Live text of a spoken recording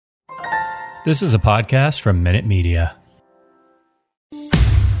This is a podcast from Minute Media. In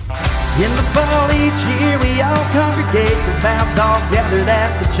the fall each year we all congregate, devout dogs gathered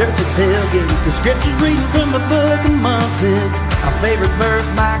at the church's tailgate. The scriptures reading from the book of Munson, our favorite verse,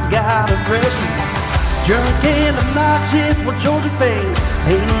 my God, a freshman. Drunk and obnoxious, well Georgia fans,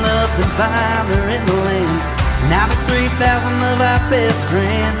 hating up and finer in the land. Now the 3,000 of our best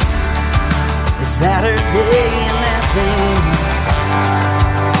friends, it's Saturday in Athens.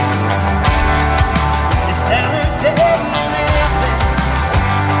 It's Saturday in Athens.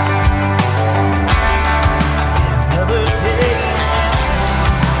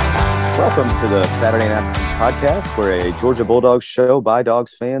 Welcome to the Saturday in Athens podcast. We're a Georgia Bulldogs show by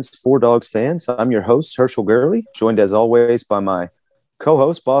Dogs fans for Dogs fans. I'm your host, Herschel Gurley, joined as always by my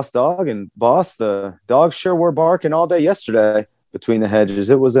co-host, Boss Dog. And Boss, the dogs sure were barking all day yesterday between the hedges.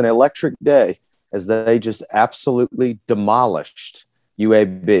 It was an electric day as they just absolutely demolished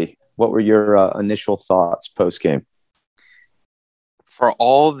UAB. What were your initial thoughts post-game? For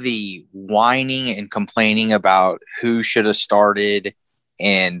all the whining and complaining about who should have started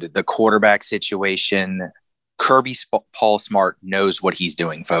and the quarterback situation, Paul Smart knows what he's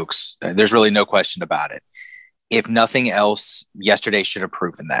doing, folks. There's really no question about it. If nothing else, yesterday should have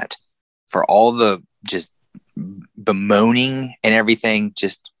proven that. For all the just bemoaning and everything,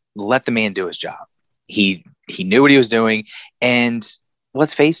 just let the man do his job. He knew what he was doing. And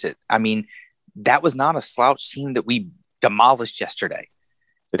let's face it, I mean, that was not a slouch team that we demolished yesterday.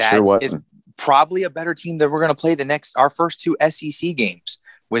 That sure is probably a better team that we're going to play our first two SEC games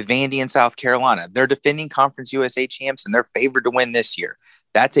with Vandy and South Carolina. They're defending Conference USA champs and they're favored to win this year.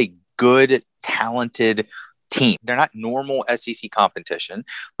 That's a good, talented team. They're not normal SEC competition,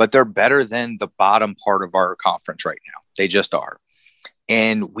 but they're better than the bottom part of our conference right now. They just are.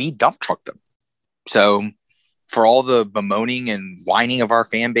 And we dump trucked them. So for all the bemoaning and whining of our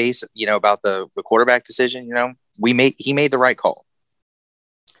fan base, about the quarterback decision, he made the right call.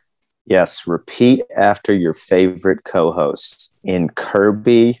 Yes, repeat after your favorite co-hosts. In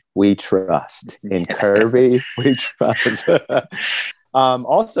Kirby, we trust. In Kirby, we trust.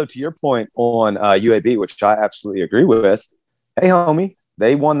 Also, to your point on UAB, which I absolutely agree with, hey, homie,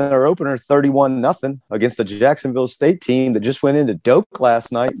 they won their opener 31-0 against the Jacksonville State team that just went into Doak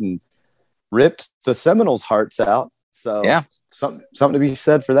last night and ripped the Seminoles' hearts out. So, yeah, something to be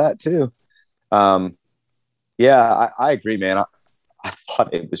said for that, too. I agree, man. I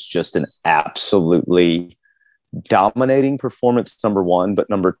thought it was just an absolutely dominating performance, number one. But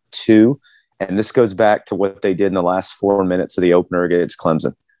number two, and this goes back to what they did in the last 4 minutes of the opener against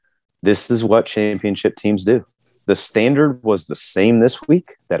Clemson. This is what championship teams do. The standard was the same this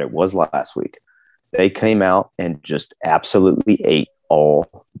week that it was last week. They came out and just absolutely ate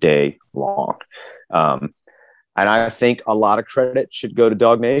all day long. And I think a lot of credit should go to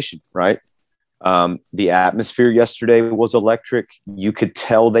Dog Nation, right? The atmosphere yesterday was electric. You could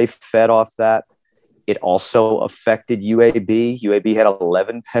tell they fed off that. It also affected UAB. UAB had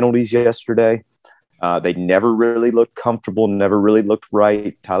 11 penalties yesterday. They never really looked comfortable, never really looked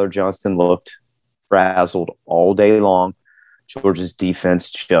right. Tyler Johnston looked frazzled all day long. Georgia's defense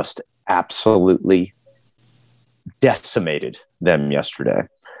just absolutely decimated them yesterday.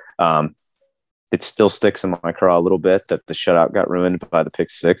 It still sticks in my craw a little bit that the shutout got ruined by the pick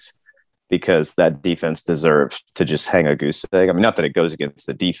six, because that defense deserved to just hang a goose egg. I mean, not that it goes against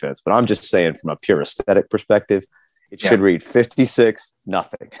the defense, but I'm just saying from a pure aesthetic perspective, it should read 56-0.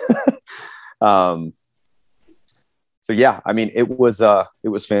 I mean, it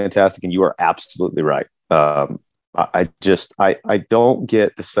was fantastic, and you are absolutely right. I don't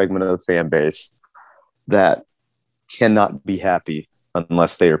get the segment of the fan base that cannot be happy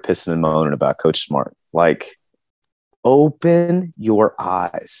unless they are pissing and moaning about Coach Smart. Like, open your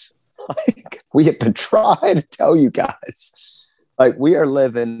eyes. Like, we have been trying to tell you guys, like, we are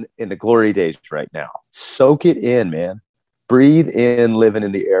living in the glory days right now. Soak it in, man. Breathe in living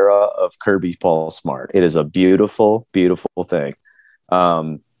in the era of Kirby Paul Smart. It is a beautiful, beautiful thing.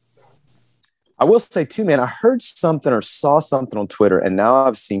 I will say too, man, I heard something or saw something on Twitter, and now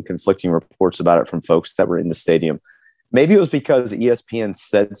I've seen conflicting reports about it from folks that were in the stadium. Maybe it was because ESPN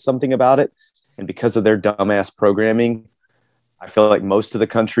said something about it, and because of their dumbass programming, I feel like most of the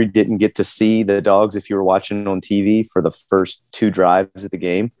country didn't get to see the Dogs if you were watching on TV for the first two drives of the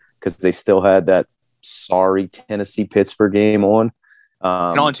game, because they still had that sorry Tennessee-Pittsburgh game on.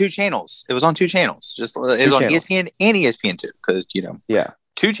 And on two channels. It was on two channels. It was on ESPN and ESPN2, because,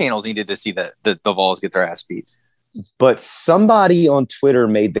 two channels needed to see the Vols get their ass beat. But somebody on Twitter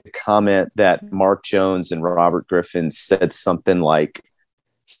made the comment that Mark Jones and Robert Griffin said something like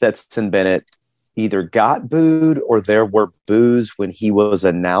Stetson Bennett either got booed or there were boos when he was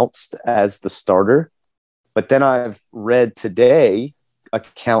announced as the starter. But then I've read today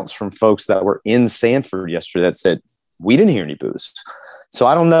accounts from folks that were in Sanford yesterday that said, we didn't hear any boos. So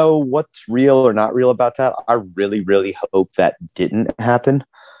I don't know what's real or not real about that. I really, really hope that didn't happen.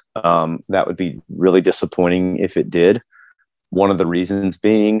 That would be really disappointing if it did. One of the reasons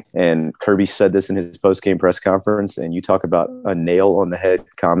being, and Kirby said this in his post-game press conference, and you talk about a nail on the head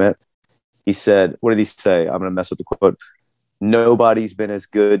comment. He said, what did he say? I'm going to mess up the quote. Nobody's been as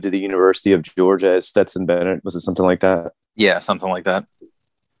good to the University of Georgia as Stetson Bennett. Was it something like that? Yeah, something like that.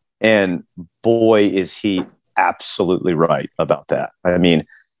 And boy, is he absolutely right about that. I mean,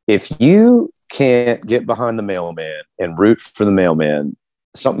 if you can't get behind the mailman and root for the mailman,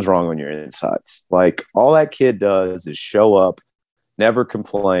 something's wrong on your insides. Like, all that kid does is show up, never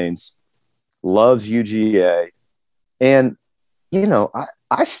complains, loves UGA. And, you know,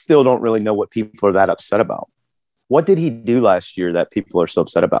 I still don't really know what people are that upset about. What did he do last year that people are so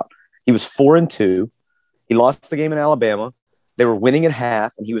upset about? He was 4-2. He lost the game in Alabama. They were winning at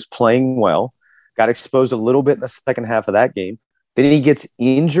half, and he was playing well. Got exposed a little bit in the second half of that game. Then he gets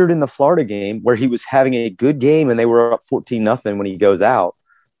injured in the Florida game where he was having a good game and they were up 14-0 when he goes out.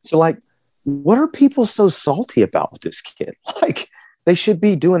 So, like, what are people so salty about with this kid? Like, they should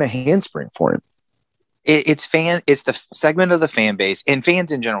be doing a handspring for him. It's the segment of the fan base and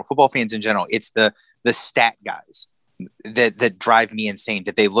fans in general, football fans in general. It's the stat guys that drive me insane,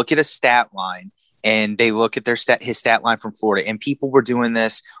 that they look at a stat line and they look at his stat line from Florida, and people were doing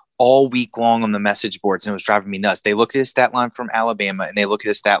this all week long on the message boards, and it was driving me nuts. They looked at his stat line from Alabama and they look at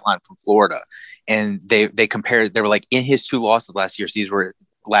his stat line from Florida, and they compared. They were like, in his 2 losses last year,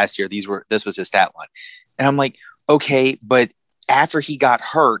 this was his stat line. And I'm like, okay, but after he got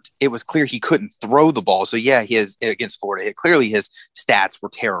hurt, it was clear he couldn't throw the ball. So yeah, against Florida, clearly his stats were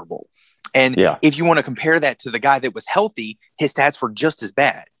terrible. And if you want to compare that to the guy that was healthy, his stats were just as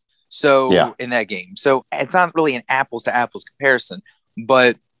bad. So in that game, so it's not really an apples to apples comparison,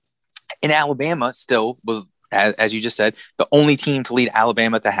 but in Alabama still was, as you just said, the only team to lead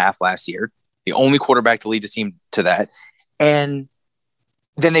Alabama at the half last year, the only quarterback to lead the team to that. And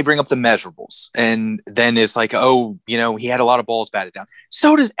then they bring up the measurables, and then it's like, oh, you know, he had a lot of balls batted down.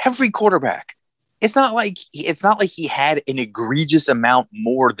 So does every quarterback. It's not like he had an egregious amount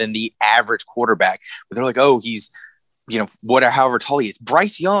more than the average quarterback. But they're like, oh, he's, you know, however tall he is.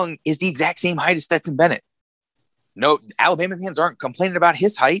 Bryce Young is the exact same height as Stetson Bennett. No, Alabama fans aren't complaining about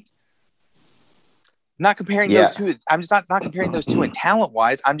his height. Not comparing those two. I'm just not comparing those two in talent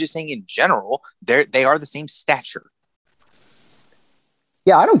wise. I'm just saying in general, they are the same stature.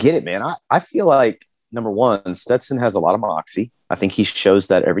 Yeah, I don't get it, man. I feel like, number one, Stetson has a lot of moxie. I think he shows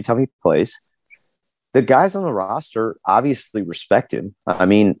that every time he plays. The guys on the roster obviously respect him. I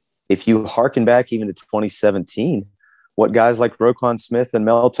mean, if you harken back even to 2017, what guys like Roquan Smith and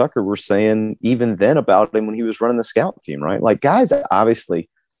Mel Tucker were saying even then about him when he was running the scout team, right? Like, guys obviously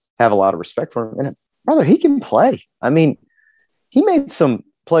have a lot of respect for him. And brother, he can play. I mean, he made some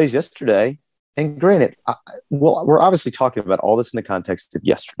plays yesterday. And granted, we're obviously talking about all this in the context of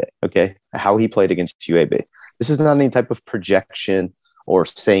yesterday, okay? How he played against UAB. This is not any type of projection or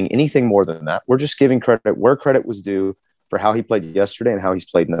saying anything more than that. We're just giving credit where credit was due for how he played yesterday and how he's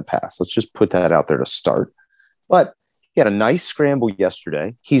played in the past. Let's just put that out there to start. But he had a nice scramble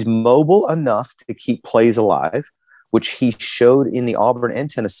yesterday. He's mobile enough to keep plays alive, which he showed in the Auburn and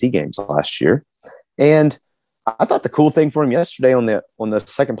Tennessee games last year. And I thought the cool thing for him yesterday on the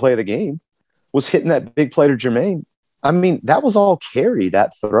second play of the game was hitting that big play to Jermaine. I mean, that was all carry,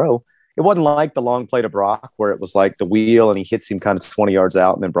 that throw. It wasn't like the long play to Brock where it was like the wheel and he hits him kind of 20 yards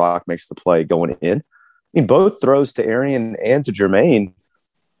out and then Brock makes the play going in. I mean, both throws to Arian and to Jermaine,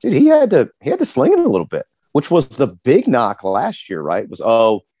 dude, he had to sling it a little bit, which was the big knock last year, right? Was,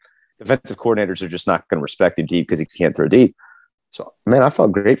 defensive coordinators are just not going to respect him deep because he can't throw deep. So, man, I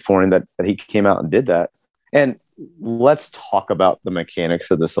felt great for him that he came out and did that. And let's talk about the mechanics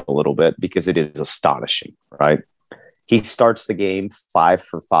of this a little bit because it is astonishing, right? He starts the game 5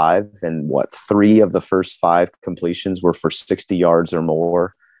 for 5, and 3 of the first 5 completions were for 60 yards or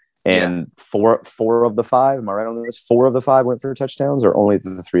more. And four of the 5, am I right on this? 4 of the 5 went for touchdowns, or only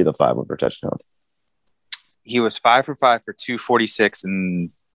the 3 of the 5 went for touchdowns? He was 5 for 5 for 246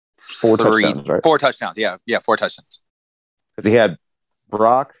 and 4 touchdowns, right? 4 touchdowns. Yeah, 4 touchdowns. Because he had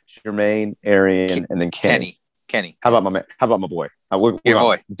Brock, Jermaine, Arian, and then Kenny. How about my man? How about my boy? Your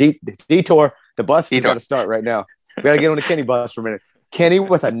boy. Detour. The bus has got to start right now. We got to get on the Kenny bus for a minute. Kenny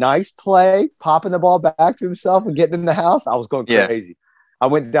with a nice play, popping the ball back to himself and getting in the house. I was going crazy. I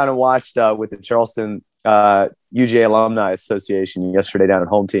went down and watched with the Charleston UGA Alumni Association yesterday down at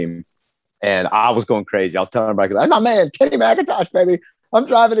home team. And I was going crazy. I was telling everybody, "That's my man, Kenny McIntosh, baby. I'm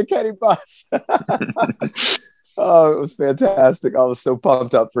driving a Kenny bus." Oh, it was fantastic. I was so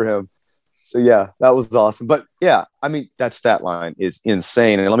pumped up for him. So, yeah, that was awesome. But, yeah, I mean, that stat line is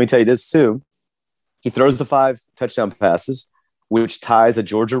insane. And let me tell you this, too. He throws the 5 touchdown passes, which ties a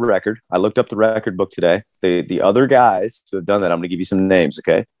Georgia record. I looked up the record book today. The other guys who have done that, I'm going to give you some names,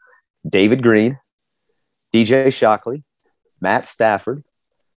 okay? David Green, DJ Shockley, Matt Stafford,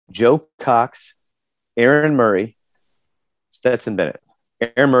 Joe Cox, Aaron Murray, Stetson Bennett.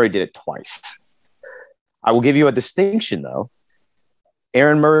 Aaron Murray did it twice. I will give you a distinction, though.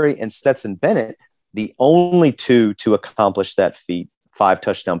 Aaron Murray and Stetson Bennett, the only two to accomplish that feat, 5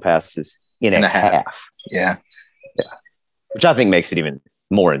 touchdown passes in a half. Yeah. Which I think makes it even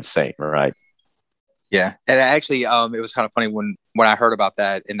more insane, right? Yeah. And actually, it was kind of funny when I heard about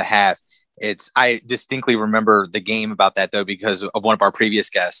that in the half. I distinctly remember the game about that, though, because of one of our previous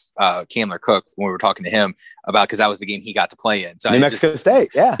guests, Candler Cook, when we were talking to him about, because that was the game he got to play in. So New Mexico State.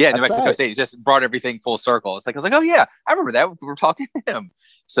 Yeah. Yeah. New Mexico State. It just brought everything full circle. I was like, oh, yeah, I remember that. We were talking to him.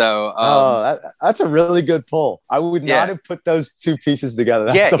 So, that's a really good pull. I would not have put those 2 pieces together.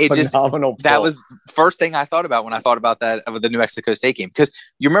 That's a phenomenal pull. That was the first thing I thought about when I thought about that with the New Mexico State game. Because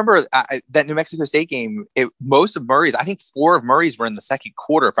you remember that New Mexico State game, most of Murray's, I think 4 of Murray's were in the second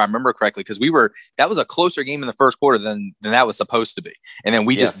quarter, if I remember correctly, because that was a closer game in the first quarter than that was supposed to be. And then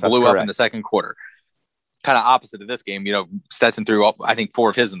we just blew up in the second quarter. Kind of opposite of this game, Stetson threw up, I think 4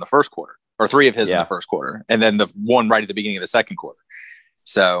 of his in the first quarter, or 3 of his in the first quarter, and then the one right at the beginning of the second quarter.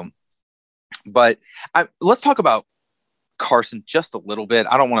 So, but let's talk about Carson just a little bit.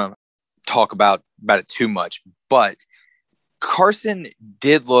 I don't want to talk about it too much, but Carson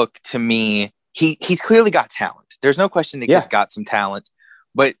did look to me, he's clearly got talent. There's no question that he's got some talent.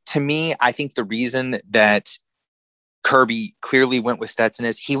 But to me, I think the reason that Kirby clearly went with Stetson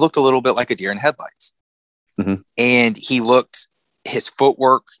is he looked a little bit like a deer in headlights. Mm-hmm. And his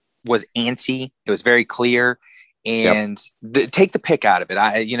footwork was antsy. It was very clear. And take the pick out of it.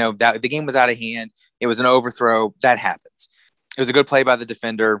 The game was out of hand. It was an overthrow. That happens. It was a good play by the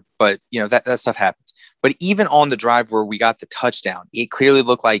defender, but that stuff happens. But even on the drive where we got the touchdown, it clearly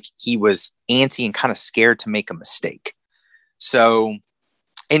looked like he was antsy and kind of scared to make a mistake. So,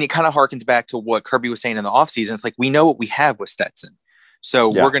 and it kind of harkens back to what Kirby was saying in the offseason. It's like, we know what we have with Stetson. So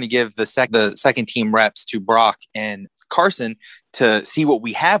we're going to give the second team reps to Brock and Carson to see what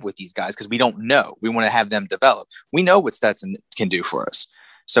we have with these guys, because we don't know. We want to have them develop. We know what Stetson can do for us.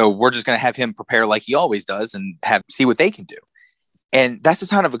 So we're just going to have him prepare like he always does and see what they can do. And that's the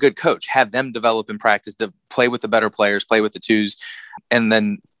sign of a good coach. Have them develop in practice, to play with the better players, play with the twos, and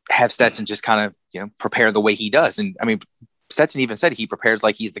then have Stetson just kind of, prepare the way he does. And I mean, Stetson even said he prepares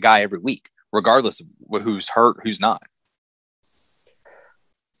like he's the guy every week, regardless of who's hurt, who's not.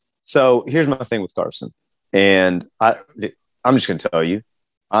 So here's my thing with Carson. And I'm just going to tell you,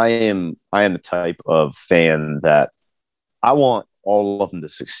 I am the type of fan that I want all of them to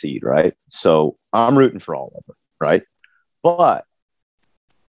succeed, right? So I'm rooting for all of them, right? But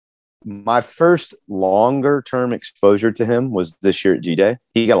my first longer term exposure to him was this year at G-Day.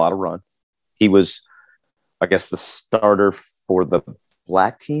 He got a lot of run. He was, I guess, the starter for the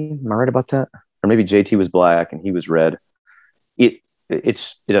black team. Am I right about that? Or maybe JT was black and he was red. It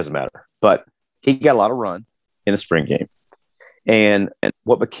doesn't matter. But he got a lot of run in the spring game. And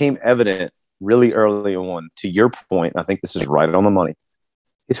what became evident really early on, to your point, I think this is right on the money,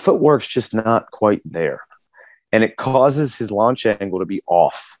 his footwork's just not quite there. And it causes his launch angle to be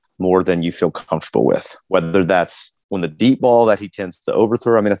off more than you feel comfortable with, whether that's on the deep ball that he tends to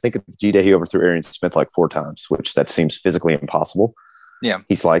overthrow. I mean, I think at the G-Day he overthrew Arian Smith like 4 times, which that seems physically impossible. Yeah.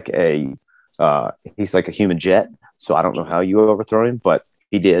 He's like a human jet. So I don't know how you overthrow him, but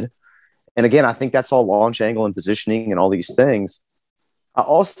he did. And again, I think that's all launch angle and positioning and all these things. I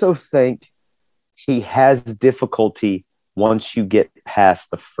also think he has difficulty once you get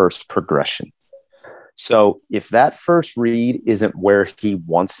past the first progression. So if that first read isn't where he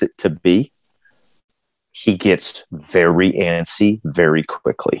wants it to be, he gets very antsy very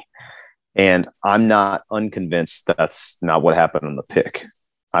quickly. And I'm not unconvinced that's not what happened on the pick.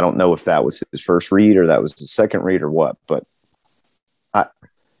 I don't know if that was his first read or that was his second read or what, but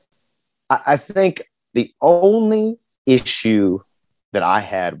I think the only issue that I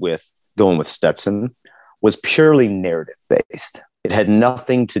had with going with Stetson was purely narrative based. It had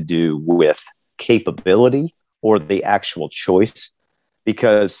nothing to do with capability or the actual choice,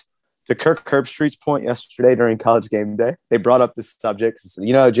 because to Kirk Herbstreit's point yesterday during College Game Day, they brought up this subject. Said,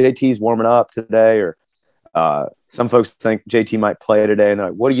 JT's warming up today, or some folks think JT might play today. And they're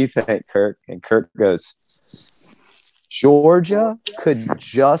like, what do you think, Kirk? And Kirk goes, Georgia could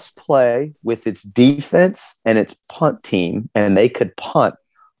just play with its defense and its punt team, and they could punt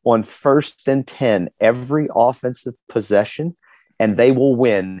on 1st and 10 every offensive possession, and they will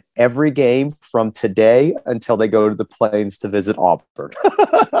win every game from today until they go to the Plains to visit Auburn.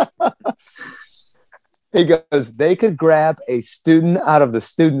 He goes, they could grab a student out of the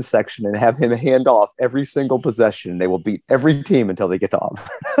student section and have him hand off every single possession. They will beat every team until they get to Auburn.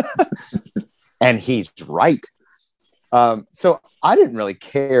 And he's right. So I didn't really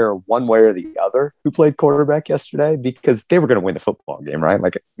care one way or the other who played quarterback yesterday because they were going to win the football game, right?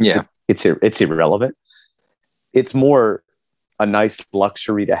 Like, yeah, it's irrelevant. It's more a nice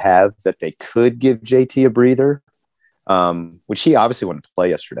luxury to have that they could give JT a breather, which he obviously wanted to play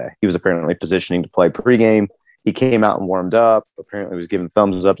yesterday. He was apparently positioning to play pregame. He came out and warmed up. Apparently was giving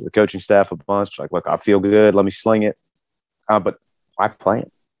thumbs up to the coaching staff a bunch. Like, look, I feel good. Let me sling it. But why play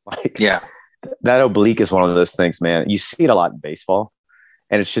him? Like, yeah. That oblique is one of those things, man. You see it a lot in baseball,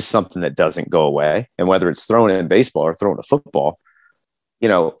 and it's just something that doesn't go away. And whether it's thrown in baseball or thrown to football,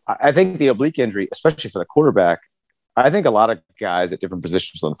 I think the oblique injury, especially for the quarterback, I think a lot of guys at different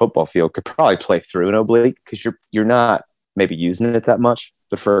positions on the football field could probably play through an oblique because you're not maybe using it that much.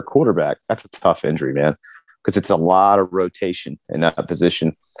 But for a quarterback, that's a tough injury, man, because it's a lot of rotation in that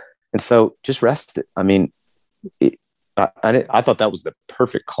position. And so just rest it. I mean, I thought that was the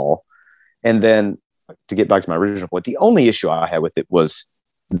perfect call. And then to get back to my original point, the only issue I had with it was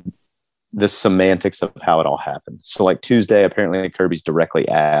the semantics of how it all happened. So like Tuesday, apparently Kirby's directly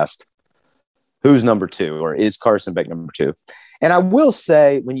asked, who's number 2 or is Carson Beck number 2? And I will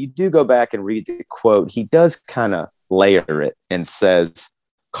say, when you do go back and read the quote, he does kind of layer it and says,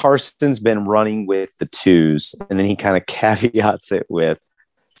 Carson's been running with the 2s. And then he kind of caveats it with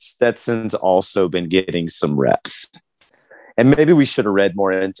Stetson's also been getting some reps. And maybe we should have read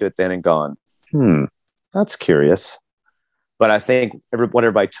more into it then and gone, that's curious. But I think what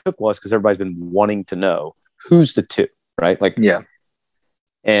everybody took was because everybody's been wanting to know who's the 2, right? Like, yeah.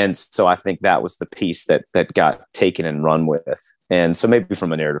 And so I think that was the piece that got taken and run with. And so maybe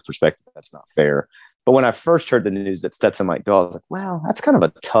from a narrative perspective, that's not fair. But when I first heard the news that Stetson might go, I was like, well, that's kind of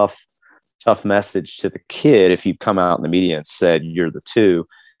a tough message to the kid if you've come out in the media and said you're the 2.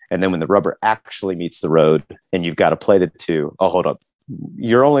 And then when the rubber actually meets the road and you've got to play the 2, oh, hold up.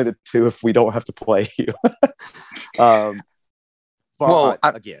 You're only the 2 if we don't have to play you.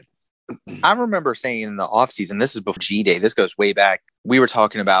 Again, I remember saying in the offseason, this is before G-Day, this goes way back. We were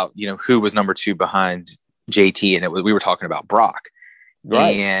talking about, who was number 2 behind JT, and we were talking about Brock.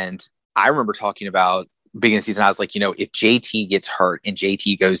 Right. And I remember talking about beginning of the season, I was like, if JT gets hurt and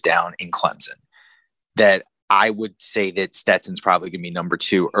JT goes down in Clemson, that I would say that Stetson's probably going to be number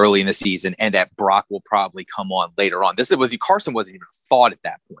 2 early in the season, and that Brock will probably come on later on. Carson wasn't even a thought at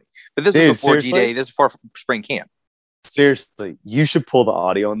that point, but this was before G-Day. This is before spring camp. Seriously, you should pull the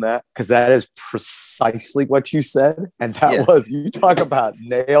audio on that, because that is precisely what you said, and that was, you talk about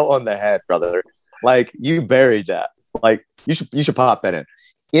nail on the head, brother. Like, you buried that. Like, you should pop that in.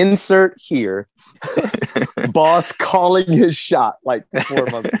 Insert here. Boss calling his shot like 4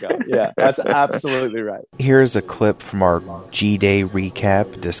 months ago. Yeah, that's absolutely right. Here's a clip from our G-Day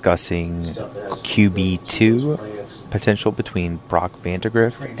recap discussing QB2 potential between Brock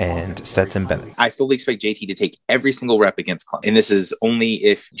Vandagriff and Stetson Bennett. I fully expect JT to take every single rep against Clemson. And this is only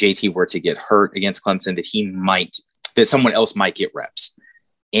if JT were to get hurt against Clemson that someone else might get reps.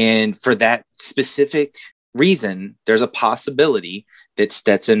 And for that specific reason, there's a possibility that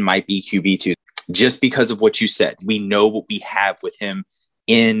Stetson might be QB2 just because of what you said. We know what we have with him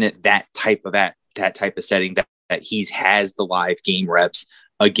in that type of setting, that he has the live game reps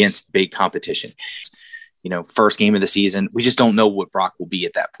against big competition. First game of the season, we just don't know what Brock will be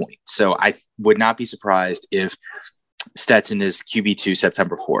at that point. So I would not be surprised if Stetson is QB2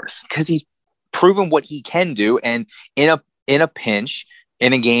 September 4th, because he's proven what he can do. And in a pinch,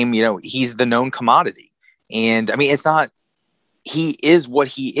 in a game, he's the known commodity. And I mean, he is what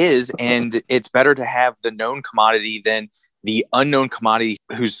he is, and it's better to have the known commodity than the unknown commodity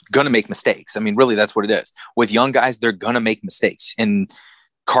who's going to make mistakes. I mean, really, that's what it is. With young guys, they're going to make mistakes. And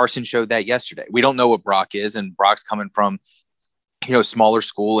Carson showed that yesterday. We don't know what Brock is, and Brock's coming from, smaller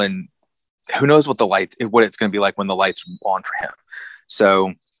school, and who knows what it's going to be like when the lights are on for him.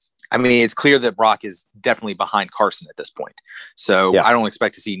 So, I mean, it's clear that Brock is definitely behind Carson at this point. So I don't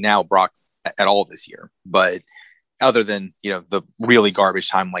expect to see now Brock at all this year, but other than, the really garbage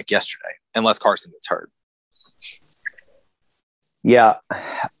time like yesterday, unless Carson gets hurt. Yeah,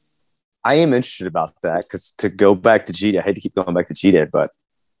 I am interested about that, because to go back to G-Day, I hate to keep going back to G-Day, but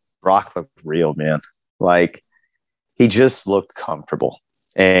Brock looked real, man. Like, he just looked comfortable.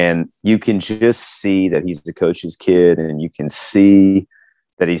 And you can just see that he's the coach's kid, and you can see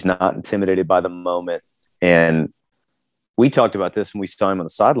that he's not intimidated by the moment. And we talked about this when we saw him on the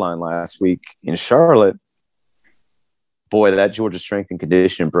sideline last week in Charlotte. Boy, that Georgia strength and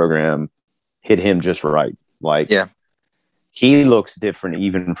conditioning program hit him just right. He looks different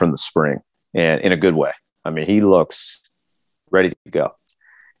even from the spring, and in a good way. I mean, he looks ready to go.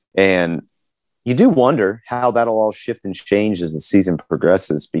 And you do wonder how that'll all shift and change as the season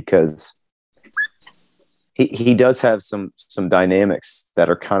progresses, because he does have some dynamics that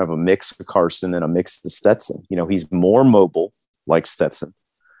are kind of a mix of Carson and a mix of Stetson. You know, he's more mobile like Stetson.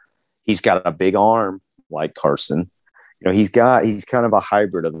 He's got a big arm like Carson. You know, he's kind of a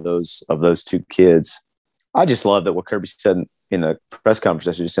hybrid of those two kids. I just love that what Kirby said in the press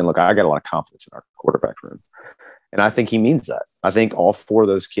conference. Just saying, look, I got a lot of confidence in our quarterback room. And I think he means that. I think all four of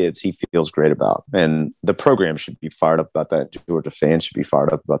those kids he feels great about. And the program should be fired up about that. Georgia fans should be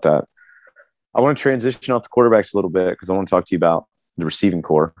fired up about that. I want to transition off the quarterbacks a little bit because I want to talk to you about the receiving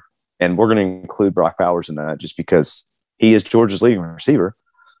core. And we're going to include Brock Bowers in that just because he is Georgia's leading receiver.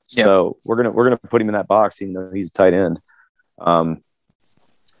 So we're gonna put him in that box, even though he's a tight end.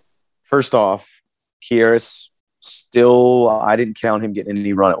 First off, Kieris, still, I didn't count him getting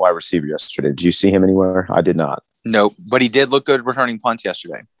any run at wide receiver yesterday. Did you see him anywhere? I did not. Nope, but he did look good returning punts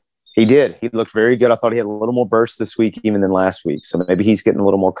yesterday. He did. He looked very good. I thought he had a little more burst this week even than last week. So maybe he's getting a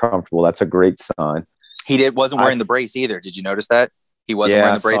little more comfortable. That's a great sign. He wasn't wearing the brace either. Did you notice that? He wasn't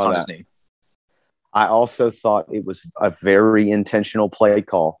wearing the brace on his knee. I also thought it was a very intentional play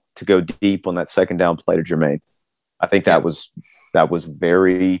call to go deep on that second down play to Jermaine. I think that was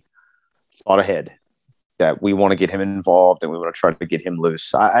very thought ahead, that we want to get him involved and we want to try to get him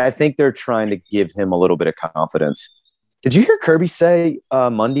loose. I think they're trying to give him a little bit of confidence. Did you hear Kirby say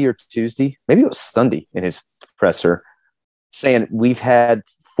Monday or Tuesday? Maybe it was Sunday in his presser, saying we've had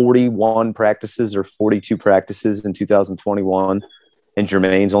 41 practices or 42 practices in 2021, and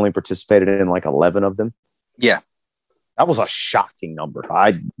Jermaine's only participated in like 11 of them? Yeah. That was a shocking number.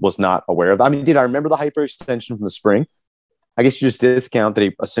 I was not aware of that. I mean, I remember the hyperextension from the spring. I guess you just discount that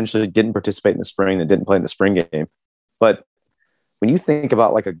he essentially didn't participate in the spring and didn't play in the spring game. But when you think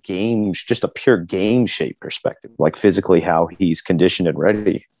about like a game, just a pure game shape perspective, like physically how he's conditioned and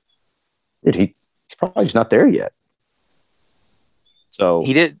ready, dude, he's probably just not there yet. So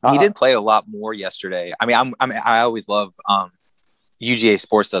he did play a lot more yesterday. I mean, I always love UGA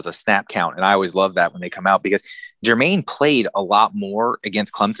Sports does a snap count, and I always love that when they come out, because Jermaine played a lot more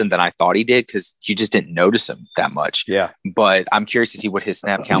against Clemson than I thought he did, because you just didn't notice him that much. Yeah. But I'm curious to see what his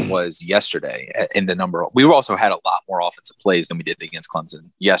snap count was yesterday in the number. We also had a lot more offensive plays than we did against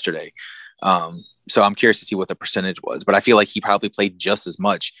Clemson yesterday. So I'm curious to see what the percentage was, but I feel like he probably played just as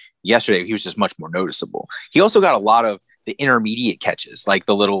much yesterday. He was just much more noticeable. He also got a lot of the intermediate catches, like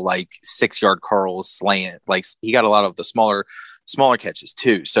the little 6-yard curls, slant. Like he got a lot of the smaller catches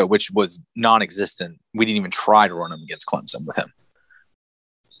too. So which was non-existent. We didn't even try to run him against Clemson with him.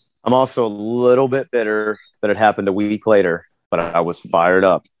 I'm also a little bit bitter that it happened a week later, but I was fired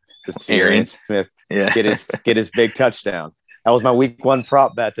up to see Aaron Smith get his big touchdown. That was my week 1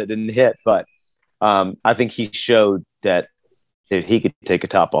 prop bet that didn't hit, but I think he showed that he could take a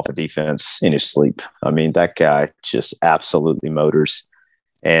top off a defense in his sleep. I mean, that guy just absolutely motors.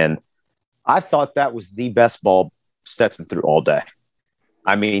 And I thought that was the best ball Stetson threw all day.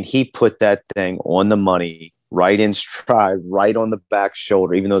 I mean, he put that thing on the money, right in stride, right on the back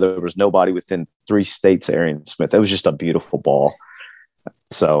shoulder, even though there was nobody within 3 states of Aaron Smith. That was just a beautiful ball.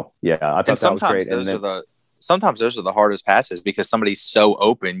 So, yeah, I thought that was great. Sometimes those are the hardest passes, because somebody's so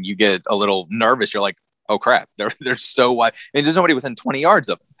open, you get a little nervous. You're like, oh crap, they're so wide. I mean, there's nobody within 20 yards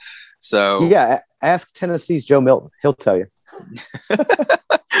of them. So yeah, ask Tennessee's Joe Milton. He'll tell you.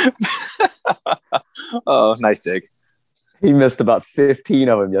 Oh, nice dig. He missed about 15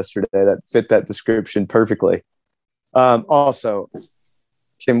 of them yesterday that fit that description perfectly. Also,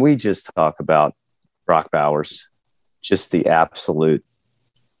 can we just talk about Brock Bowers? Just the absolute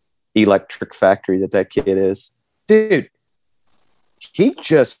electric factory that kid is. Dude, he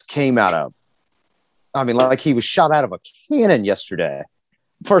just came out of, like he was shot out of a cannon yesterday.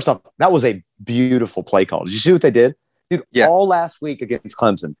 First off, that was a beautiful play call. Did you see what they did? Dude, all last week against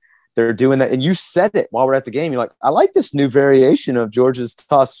Clemson, they're doing that. And you said it while we're at the game. You're like, I like this new variation of Georgia's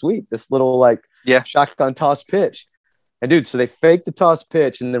toss sweep, this little shotgun toss pitch. And dude, so they fake the toss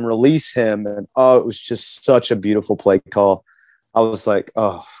pitch and then release him. And it was just such a beautiful play call. I was like,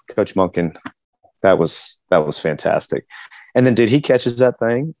 oh, Coach Monken, that was fantastic. And then he catches that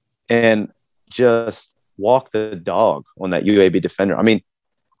thing and just walk the dog on that UAB defender. I mean,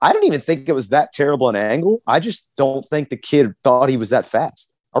 I don't even think it was that terrible an angle. I just don't think the kid thought he was that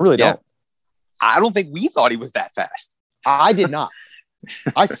fast. I really don't. I don't think we thought he was that fast. I did not.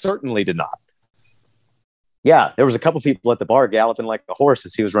 I certainly did not. Yeah, there was a couple people at the bar galloping like a horse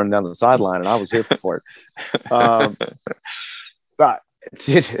as he was running down the sideline, and I was here for it. But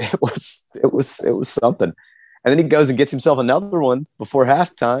it was something. And then he goes and gets himself another one before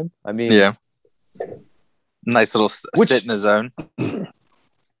halftime. I mean, yeah, nice little sit in his zone.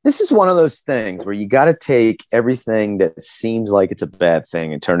 This is one of those things where you got to take everything that seems like it's a bad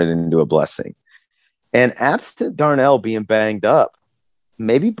thing and turn it into a blessing. And absent Darnell being banged up,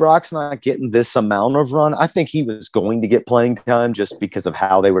 maybe Brock's not getting this amount of run. I think he was going to get playing time just because of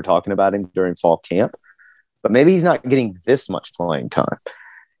how they were talking about him during fall camp. But maybe he's not getting this much playing time.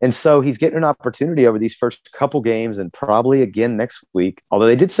 And so he's getting an opportunity over these first couple games and probably again next week. Although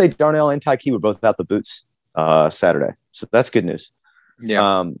they did say Darnell and Tyke were both out the boots Saturday. So that's good news.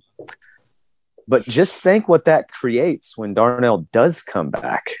 Yeah. But just think what that creates when Darnell does come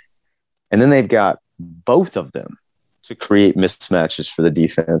back. And then they've got both of them to create mismatches for the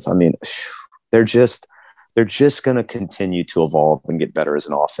defense. I mean, they're just going to continue to evolve and get better as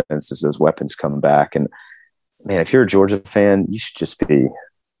an offense as those weapons come back. And man, if you're a Georgia fan, you should just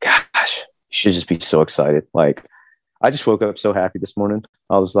be so excited. Like, I just woke up so happy this morning.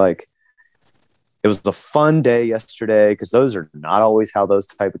 I was like, it was a fun day yesterday because those are not always how those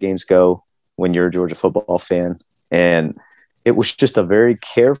type of games go when you're a Georgia football fan. And it was just a very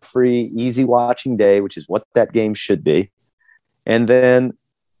carefree, easy watching day, which is what that game should be. And then,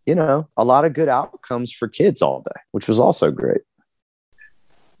 a lot of good outcomes for kids all day, which was also great.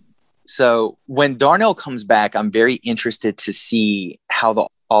 So when Darnell comes back, I'm very interested to see how the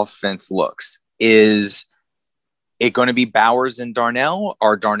offense looks. Is it going to be Bowers and Darnell?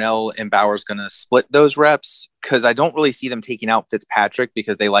 Are Darnell and Bowers going to split those reps? Because I don't really see them taking out Fitzpatrick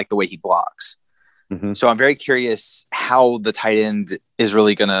because they like the way he blocks. Mm-hmm. So I'm very curious how the tight end is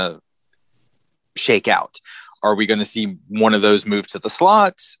really going to shake out. Are we going to see one of those move to the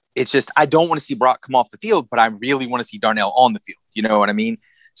slots? It's just, I don't want to see Brock come off the field, but I really want to see Darnell on the field. You know what I mean?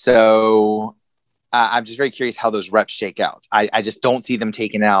 So I'm just very curious how those reps shake out. I just don't see them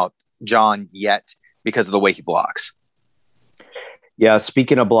taking out John yet because of the way he blocks. Yeah,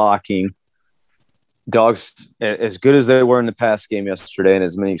 speaking of blocking, Dawgs, as good as they were in the pass game yesterday and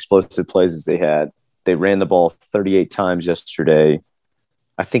as many explosive plays as they had, they ran the ball 38 times yesterday.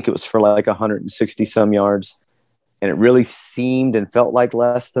 I think it was for like 160 some yards. And it really seemed and felt like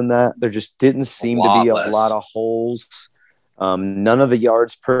less than that. There just didn't seem to be a lot of holes. None of the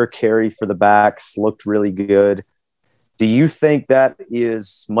yards per carry for the backs looked really good. Do you think that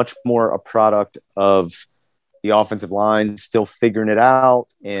is much more a product of the offensive line still figuring it out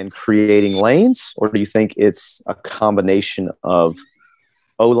and creating lanes? Or do you think it's a combination of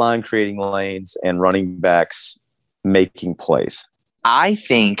O-line creating lanes and running backs making plays? I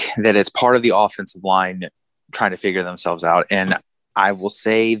think that it's part of the offensive line trying to figure themselves out. And I will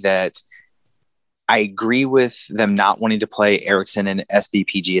say that I agree with them not wanting to play Erickson and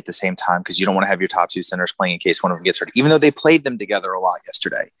SVPG at the same time because you don't want to have your top two centers playing in case one of them gets hurt, even though they played them together a lot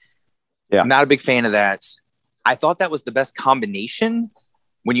yesterday. Yeah. I'm not a big fan of that. I thought that was the best combination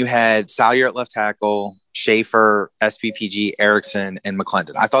when you had Salyer at left tackle, Schaefer, SVPG, Erickson, and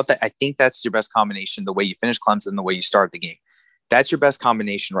McClendon. I think that's your best combination, the way you finish Clemson, the way you start the game. That's your best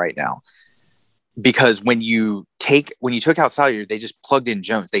combination right now. Because when you took out Salyer, they just plugged in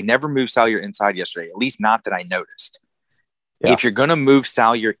Jones. They never moved Salyer inside yesterday, at least not that I noticed. Yeah. If you're going to move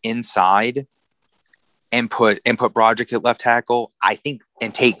Salyer inside and put Broderick at left tackle, I think,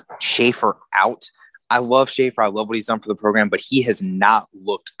 and take Schaefer out. I love Schaefer. I love what he's done for the program, but he has not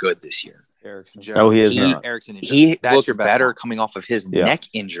looked good this year. Erickson. He is not. Erickson he looked better coming off of his neck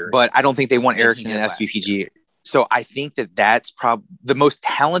injury, but I don't think they want Erickson and SVPG. So I think that's probably the most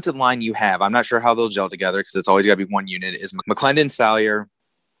talented line you have. I'm not sure how they'll gel together because it's always got to be one unit. Is McClendon, Salyer,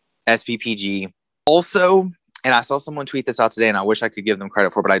 SVPG. Also, and I saw someone tweet this out today, and I wish I could give them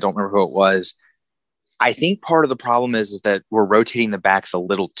credit for, but I don't remember who it was. I think part of the problem is that we're rotating the backs a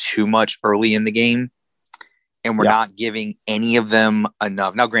little too much early in the game, and we're not giving any of them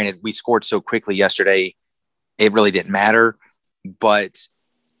enough. Now, granted, we scored so quickly yesterday, it really didn't matter, but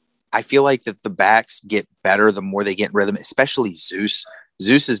I feel like that the backs get better the more they get in rhythm, especially Zeus.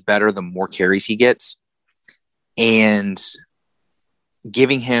 Zeus is better the more carries he gets. And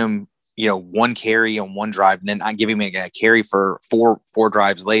giving him, one carry on one drive and then not giving him a carry for four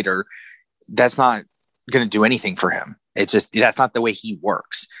drives later, that's not going to do anything for him. It's just, that's not the way he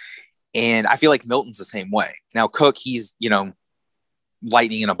works. And I feel like Milton's the same way. Now, Cook, he's,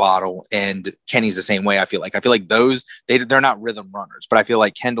 lightning in a bottle, and Kenny's the same way. I feel like those they're not rhythm runners, but I feel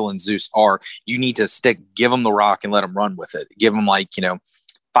like Kendall and Zeus are. You need to give them the rock and let them run with it. Give them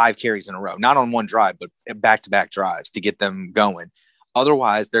 5 carries in a row, not on one drive, but back-to-back drives to get them going.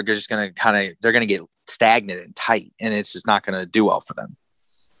 Otherwise, they're just going to they're going to get stagnant and tight, and it's just not going to do well for them.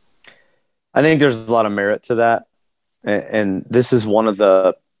 I think there's a lot of merit to that. And this is one of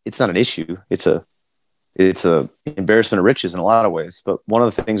the, it's not an issue. It's a embarrassment of riches in a lot of ways. But one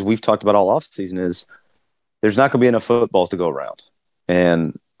of the things we've talked about all offseason is there's not going to be enough footballs to go around.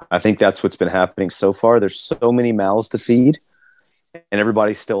 And I think that's what's been happening so far. There's so many mouths to feed and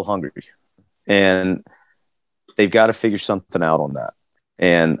everybody's still hungry. And they've got to figure something out on that.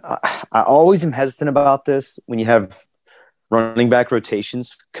 And I always am hesitant about this when you have running back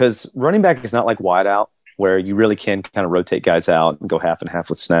rotations, because running back is not like wide out where you really can kind of rotate guys out and go half and half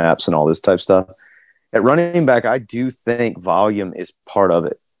with snaps and all this type stuff. At running back, I do think volume is part of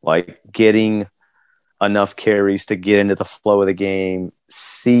it, like getting enough carries to get into the flow of the game,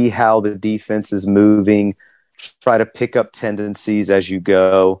 see how the defense is moving, try to pick up tendencies as you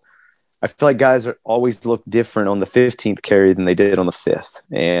go. I feel like guys always look different on the 15th carry than they did on the 5th.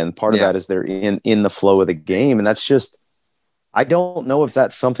 And part of that is they're in the flow of the game. And that's just, I don't know if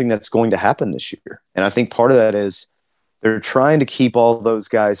that's something that's going to happen this year. And I think part of that is they're trying to keep all those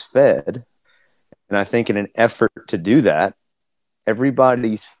guys fed. And I think in an effort to do that,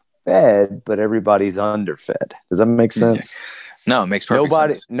 everybody's fed, but everybody's underfed. Does that make sense? No, it makes perfect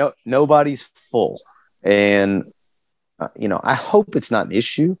sense. Nobody's full. And, I hope it's not an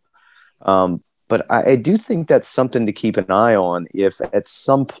issue. But I do think that's something to keep an eye on if at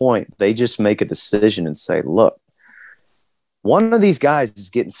some point they just make a decision and say, look, one of these guys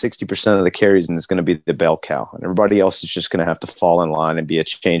is getting 60% of the carries and is going to be the bell cow, and everybody else is just going to have to fall in line and be a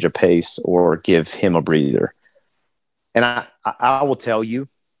change of pace or give him a breather. And I will tell you,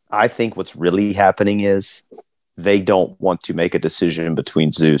 I think what's really happening is they don't want to make a decision between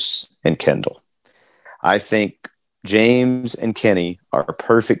Zeus and Kendall. I think James and Kenny are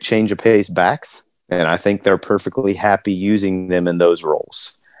perfect change of pace backs, and I think they're perfectly happy using them in those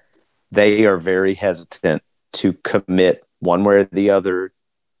roles. They are very hesitant to commit one way or the other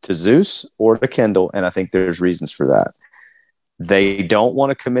to Zeus or to Kendall, and I think there's reasons for that. They don't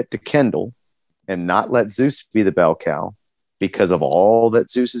want to commit to Kendall and not let Zeus be the bell cow because of all that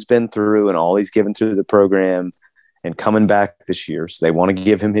Zeus has been through and all he's given through the program and coming back this year. So they want to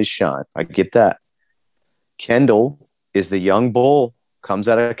give him his shine. I get that. Kendall is the young bull, comes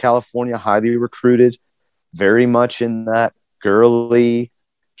out of California, highly recruited, very much in that girly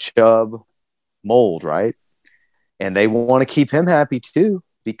Chubb mold, right? And they want to keep him happy too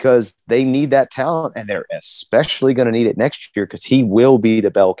because they need that talent, and they're especially going to need it next year because he will be the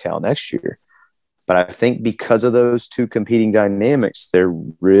bell cow next year. But I think because of those two competing dynamics, they're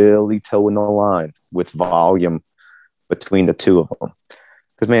really toeing the line with volume between the two of them.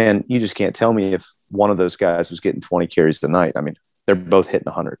 Because, man, you just can't tell me if one of those guys was getting 20 carries a night. I mean, they're both hitting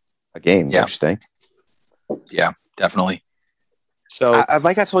 100 a game, don't you think? Yeah, definitely. So,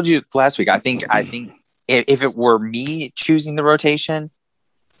 like I told you last week, I think if it were me choosing the rotation,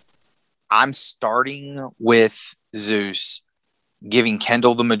 I'm starting with Zeus, giving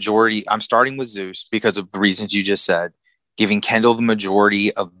Kendall the majority. I'm starting with Zeus because of the reasons you just said, giving Kendall the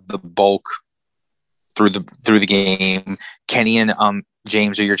majority of the bulk through the game. Kenny and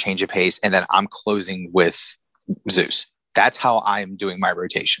James are your change of pace, and then I'm closing with Zeus. That's how I'm doing my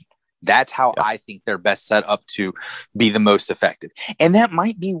rotation. That's how I think they're best set up to be the most effective. And that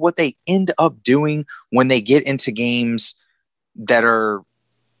might be what they end up doing when they get into games that are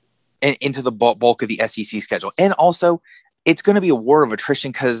into the bulk of the SEC schedule. And also, it's going to be a war of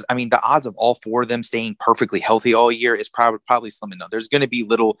attrition because, I mean, the odds of all four of them staying perfectly healthy all year is probably slim enough. There's going to be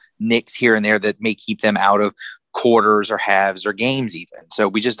little nicks here and there that may keep them out of quarters or halves or games even. So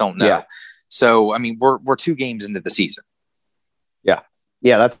we just don't know. Yeah. So, I mean, we're 2 games into the season.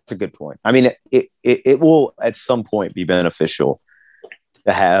 Yeah, that's a good point. I mean, it will at some point be beneficial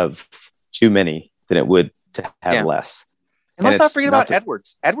to have too many than it would to have less. And let's not forget about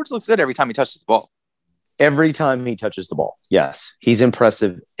Edwards. Edwards looks good every time he touches the ball. Every time he touches the ball. Yes. He's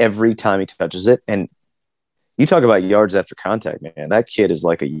impressive every time he touches it. And you talk about yards after contact, man. That kid is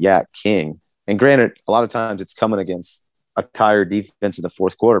like a yak king. And granted, a lot of times it's coming against a tired defense in the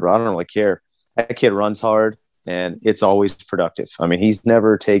fourth quarter, but I don't really care. That kid runs hard. And it's always productive. I mean, he's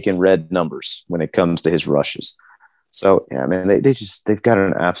never taken red numbers when it comes to his rushes. So, yeah, man, they've got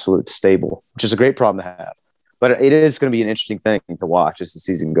an absolute stable, which is a great problem to have. But it is going to be an interesting thing to watch as the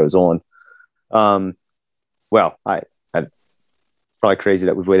season goes on. Well, it's probably crazy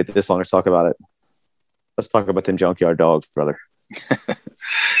that we've waited this long to talk about it. Let's talk about them junkyard dogs, brother.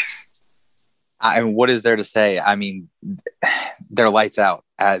 And what is there to say? I mean, they're lights out.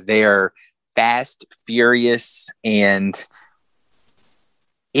 They are fast, furious, and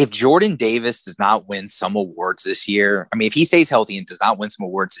if Jordan Davis does not win some awards this year, I mean, if he stays healthy and does not win some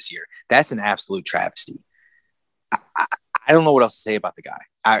awards this year, that's an absolute travesty. I don't know what else to say about the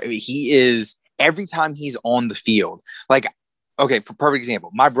guy. He is, every time he's on the field, like, okay, for perfect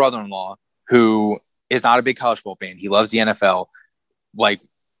example, my brother-in-law, who is not a big college football fan, he loves the NFL. Like,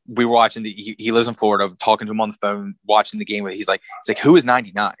 we were watching he lives in Florida, talking to him on the phone, watching the game. He's like, who is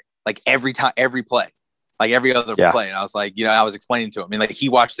 99? Like every time, every play, like every other play. And I was like, I was explaining to him, and like he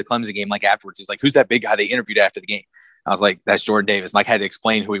watched the Clemson game. Like afterwards, he was like, who's that big guy they interviewed after the game? I was like, that's Jordan Davis. And like, I had to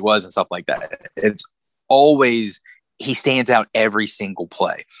explain who he was and stuff like that. It's always, he stands out every single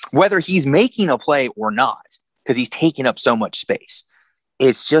play, whether he's making a play or not, because he's taking up so much space.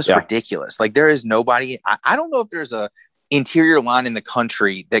 It's just ridiculous. Like there is nobody. I don't know if there's a interior line in the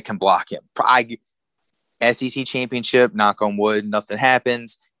country that can block him. SEC championship, knock on wood, nothing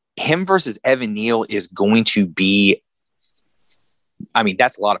happens. Him versus Evan Neal is going to be, I mean,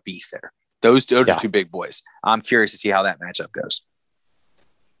 that's a lot of beef there. Those are two big boys. I'm curious to see how that matchup goes.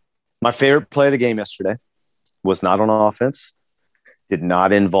 My favorite play of the game yesterday was not on offense, did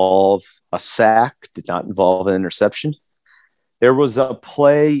not involve a sack, did not involve an interception. There was a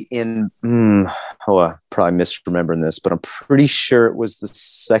play in, I'm probably misremembering this, but I'm pretty sure it was the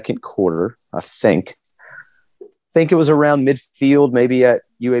second quarter, I think. It was around midfield, maybe at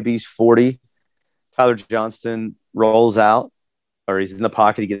UAB's 40. Tyler Johnston rolls out, or he's in the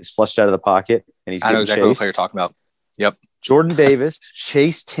pocket. He gets flushed out of the pocket, and he's I know exactly chased. what you're talking about. Yep. Jordan Davis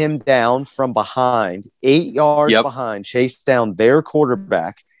chased him down from behind, 8 yards behind, chased down their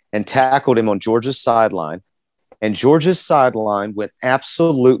quarterback and tackled him on Georgia's sideline. And Georgia's sideline went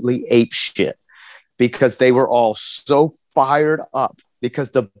absolutely apeshit because they were all so fired up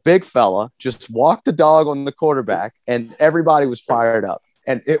because the big fella just walked the dog on the quarterback and everybody was fired up.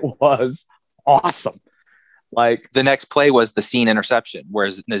 And it was awesome. Like the next play was the Scene interception,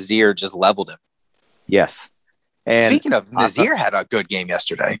 whereas Nazir just leveled him. Yes. And speaking of, Nazir had a good game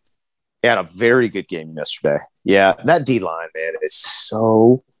yesterday. He had a very good game yesterday. Yeah, that D-line, man, is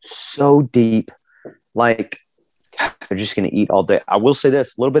so deep. Like, God, they're just going to eat all day. I will say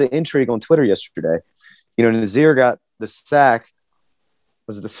this, a little bit of intrigue on Twitter yesterday. Nazir got the sack.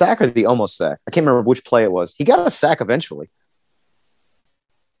 Was it the sack or the almost sack? I can't remember which play it was. He got a sack eventually.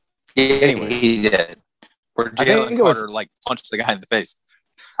 Yeah, anyway, he did. Where Jalen Carter, punched the guy in the face.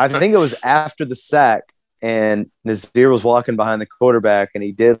 I think it was after the sack, and Nazir was walking behind the quarterback, and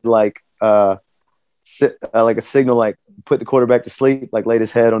he did like a signal, like put the quarterback to sleep, like laid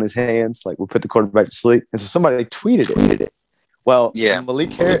his head on his hands, like we put the quarterback to sleep. And so somebody tweeted it. Well, yeah,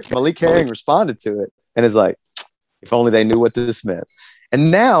 Malik Herring responded to it and is like, if only they knew what this meant. And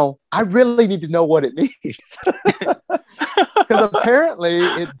now I really need to know what it means. Because apparently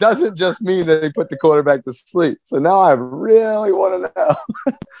it doesn't just mean that they put the quarterback to sleep. So now I really want to know.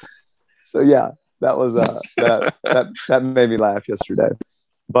 So yeah, that was that made me laugh yesterday.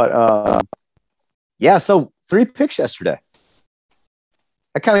 But yeah, so 3 picks yesterday.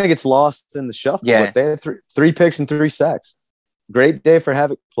 That kind of gets lost in the shuffle. Yeah. But they had three picks and 3 sacks. Great day for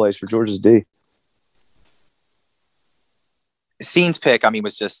havoc plays for Georgia's D. Scene's pick,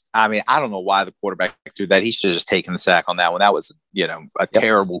 was just, I don't know why the quarterback threw that. He should have just taken the sack on that one. That was, a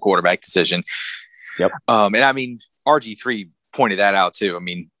terrible quarterback decision. Yep. And RG3 pointed that out too.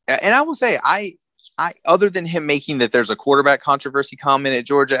 And I will say, I other than him making that there's a quarterback controversy comment at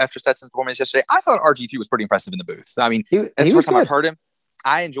Georgia after Stetson's performance yesterday, I thought RG3 was pretty impressive in the booth. That's the first time I've heard him.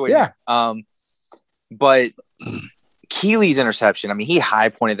 I enjoyed it. But Keeley's interception, he high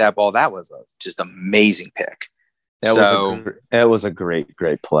pointed that ball. That was a just amazing pick. That was a great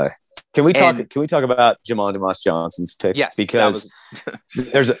play. Can we talk about Jamon DeMoss Johnson's pick? Yes, because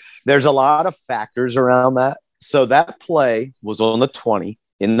there's a lot of factors around that. So that play was on the 20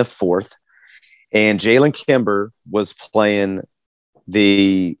 in the 4th, and Jalen Kimber was playing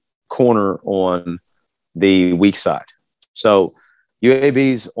the corner on the weak side. So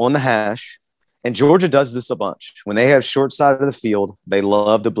UAB's on the hash. And Georgia does this a bunch. When they have short side of the field, they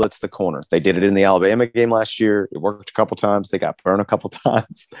love to blitz the corner. They did it in the Alabama game last year. It worked a couple times. They got burned a couple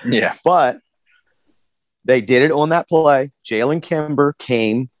times. Yeah. But they did it on that play. Jalen Kimber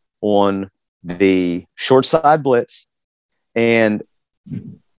came on the short side blitz. And,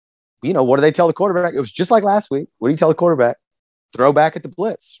 what do they tell the quarterback? It was just like last week. What do you tell the quarterback? Throw back at the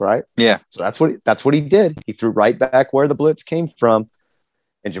blitz, right? Yeah. So that's what he did. He threw right back where the blitz came from.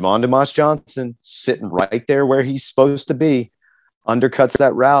 And Jamon DeMoss Johnson, sitting right there where he's supposed to be, undercuts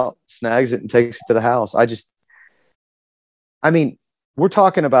that route, snags it, and takes it to the house. I mean, we're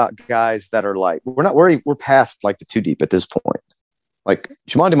talking about guys that are like, we're not worried. We're past like the 2 deep at this point. Like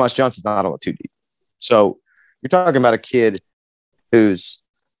Jamon Demas Johnson's not on the 2 deep. So you're talking about a kid who's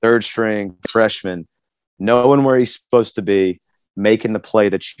third string freshman, knowing where he's supposed to be, making the play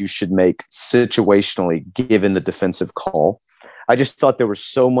that you should make situationally given the defensive call. I just thought there was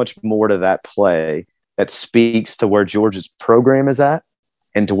so much more to that play that speaks to where Georgia's program is at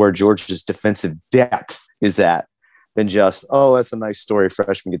and to where Georgia's defensive depth is at than just, oh, that's a nice story.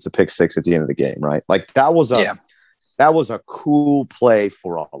 Freshman gets a pick six at the end of the game, right? Like that was a cool play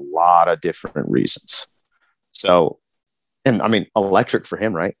for a lot of different reasons. So, and I mean, electric for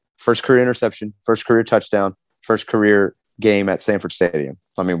him, right? First career interception, first career touchdown, first career game at Sanford Stadium.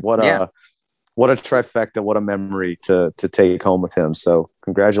 I mean, what a trifecta, what a memory to take home with him. So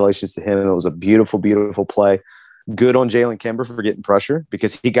congratulations to him. It was a beautiful, beautiful play. Good on Jalen Kimber for getting pressure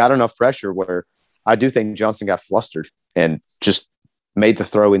because he got enough pressure where I do think Johnson got flustered and just made the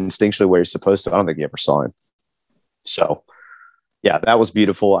throw instinctually where he's supposed to. I don't think he ever saw him. So, yeah, that was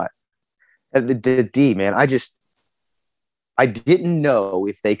beautiful. The D, man, I didn't know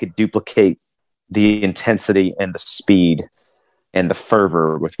if they could duplicate the intensity and the speed and the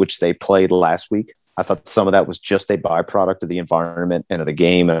fervor with which they played last week. I thought some of that was just a byproduct of the environment and of the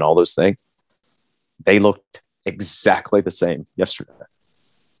game and all those things. They looked exactly the same yesterday.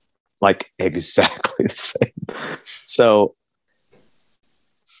 Like exactly the same. So,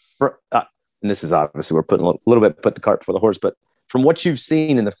 and this is obviously we're putting a little bit put the cart before the horse, but from what you've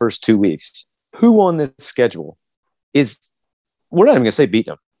seen in the first 2 weeks, who on this schedule is, we're not even going to say beat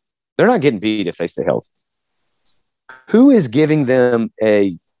them. They're not getting beat if they stay healthy. Who is giving them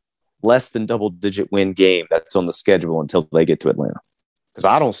a less than double-digit win game that's on the schedule until they get to Atlanta? Because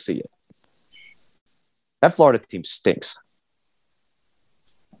I don't see it. That Florida team stinks.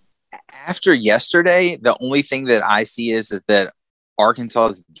 After yesterday, the only thing that I see is that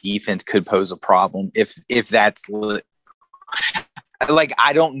Arkansas's defense could pose a problem if that's like,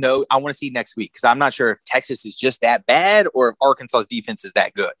 I don't know. I want to see next week because I'm not sure if Texas is just that bad or if Arkansas's defense is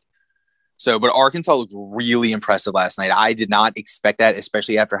that good. So, but Arkansas looked really impressive last night. I did not expect that,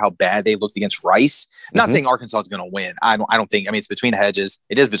 especially after how bad they looked against Rice. I'm not saying Arkansas is going to win. I don't think. I mean, it's between the hedges.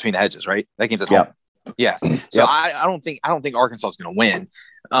 It is between the hedges, right? That game's at home. Yeah. So I don't think Arkansas is going to win.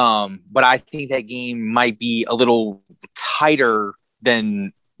 But I think that game might be a little tighter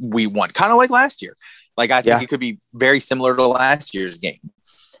than we won, kind of like last year. Like I think it could be very similar to last year's game.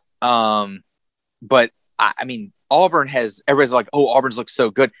 But I mean, Auburn has, everybody's like, oh, Auburn's looked so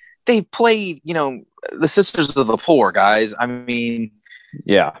good. They've played, the Sisters of the Poor, guys. I mean,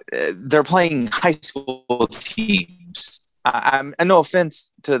 they're playing high school teams. I'm no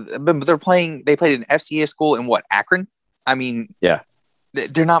offense to, but they played an FCA school in Akron. I mean,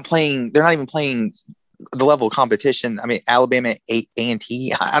 they're not even playing the level of competition. I mean, Alabama,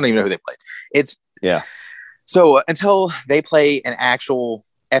 A&T. I don't even know who they played. So until they play an actual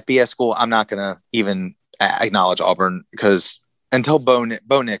FBS school, I'm not going to even acknowledge Auburn because until Bo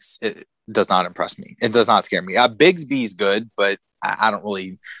Nix, it does not impress me. It does not scare me. Bigsby's good, but I don't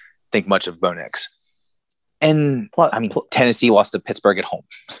really think much of Bo Nix. And I mean, Tennessee lost to Pittsburgh at home.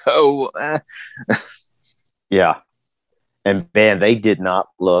 So, and man, they did not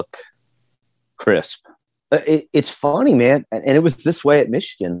look crisp. It's funny, man. And it was this way at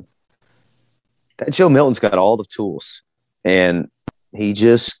Michigan. That Joe Milton's got all the tools, and he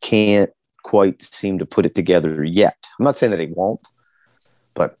just can't quite seem to put it together yet. I'm not saying that he won't,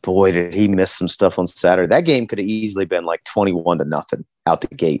 but boy, did he miss some stuff on Saturday. That game could have easily been like 21-0 out the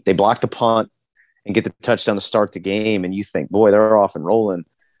gate. They blocked the punt and get the touchdown to start the game, and you think, boy, they're off and rolling.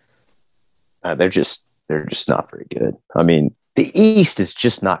 They're just not very good. I mean, the East is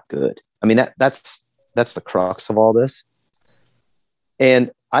just not good. I mean, that's the crux of all this.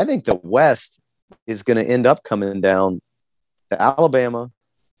 And I think the West is going to end up coming down to Alabama,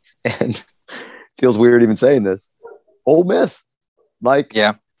 and feels weird even saying this, Ole Miss. Like,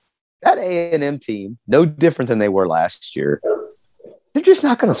 that A&M team, no different than they were last year. They're just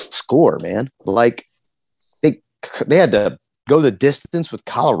not going to score, man. Like, they had to go the distance with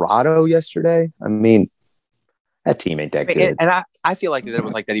Colorado yesterday. I mean, that team ain't that good. And I feel like that it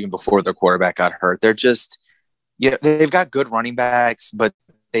was like that even before their quarterback got hurt. They're just, they've got good running backs, but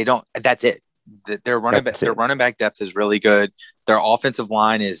they don't. That's it. Their running back depth is really good. Their offensive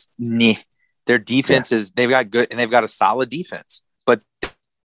line is Their defense is, they've got good, and they've got a solid defense, but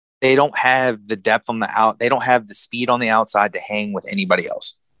they don't have the depth on the out. They don't have the speed on the outside to hang with anybody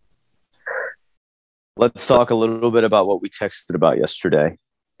else. Let's talk a little bit about what we texted about yesterday.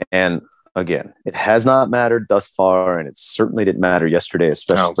 And again, it has not mattered thus far, and it certainly didn't matter yesterday,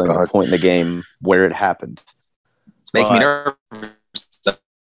 especially at the point in the game where it happened. It's making me nervous.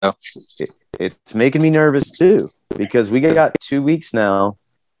 So. It's making me nervous too, because we got 2 weeks now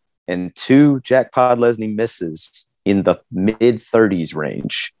and 2 Jack Podlesny misses in the mid-30s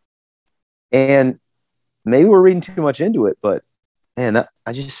range. And maybe we're reading too much into it, but man,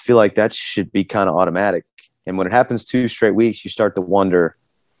 I just feel like that should be kind of automatic. And when it happens 2 straight weeks, you start to wonder,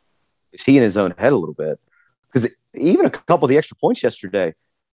 is he in his own head a little bit? Because even a couple of the extra points yesterday,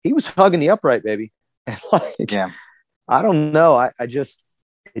 he was hugging the upright, baby. And I don't know. It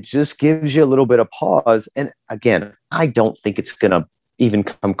just gives you a little bit of pause. And again, I don't think it's going to even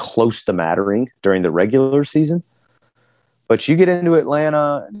come close to mattering during the regular season. But you get into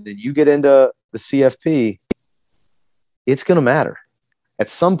Atlanta and then you get into the CFP, it's going to matter. At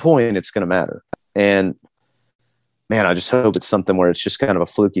some point, it's going to matter. And man, I just hope it's something where it's just kind of a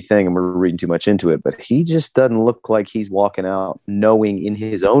fluky thing and we're reading too much into it. But he just doesn't look like he's walking out knowing in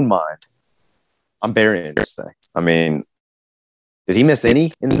his own mind, I'm burying this thing. I mean, did he miss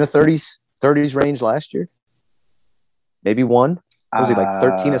any in the 30s range last year? Maybe one? Was he like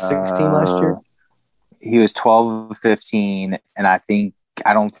 13 of 16 last year? He was 12 of 15, and I think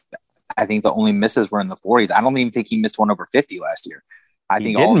the only misses were in the 40s. I don't even think he missed one over 50 last year. I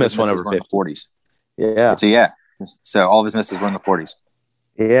think all of his misses were in the 40s. Yeah. So all of his misses were in the 40s.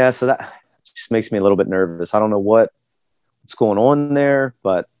 Yeah, so that just makes me a little bit nervous. I don't know what's going on there,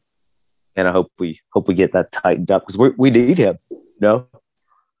 but and I hope we get that tightened up because we need him. No,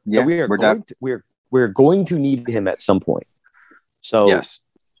 yeah, so we're going to need him at some point. So yes,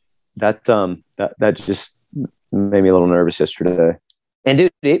 that just made me a little nervous yesterday. And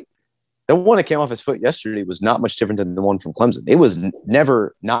dude, the one that came off his foot yesterday was not much different than the one from Clemson. It was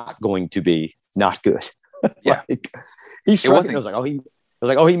never not going to be not good. Yeah, he struck it. I was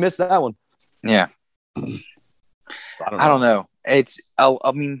like, he missed that one. Yeah. So I don't know.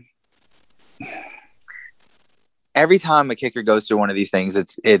 I mean, every time a kicker goes through one of these things,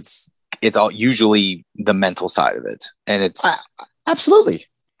 it's all usually the mental side of it, and it's absolutely.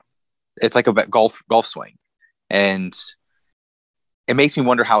 It's like a golf swing, and it makes me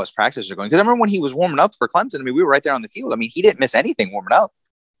wonder how his practices are going. Because I remember when he was warming up for Clemson. I mean, we were right there on the field. I mean, he didn't miss anything warming up.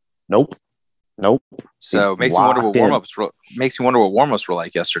 Nope. So it makes me wonder what warm-ups were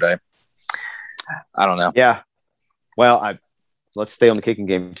like yesterday. I don't know. Yeah. Well, let's stay on the kicking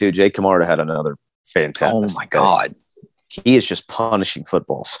game too. Jake Camarda had another fantastic. Oh my God. He is just punishing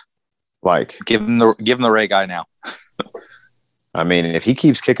footballs. Like give him the Ray guy now. I mean, if he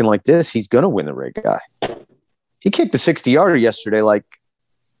keeps kicking like this, he's gonna win the Ray guy. He kicked a 60-yarder yesterday, like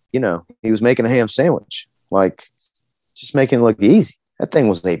he was making a ham sandwich. Like just making it look easy. That thing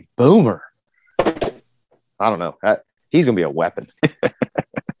was a boomer. I don't know. He's gonna be a weapon.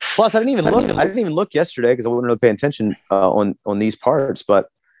 Plus, I didn't even look yesterday because I wasn't really paying attention on these parts. But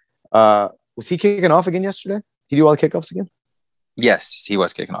was he kicking off again yesterday? He do all the kickoffs again? Yes, he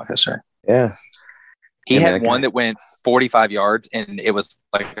was kicking off yesterday. Yeah. He had one that went 45 yards, and it was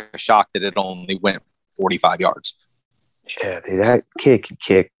like a shock that it only went 45 yards. Yeah, dude, that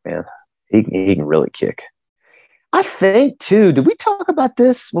kick, man. He can really kick. I think, too, did we talk about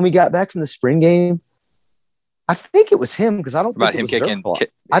this when we got back from the spring game? I think it was him because I don't think it was Zirkle.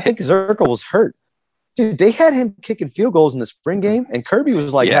 I think Zirkle was hurt. Dude, they had him kicking field goals in the spring game, and Kirby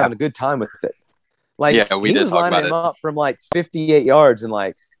was like having a good time with it. Like, we did talk about it. He was lining him up from like 58 yards, and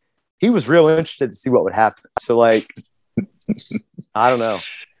like he was real interested to see what would happen. So, like, I don't know.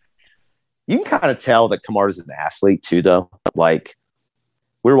 You can kind of tell that Camarda's an athlete too, though. Like,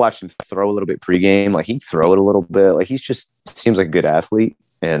 we were watching him throw a little bit pregame. Like, he'd throw it a little bit. Like, he's just seems like a good athlete.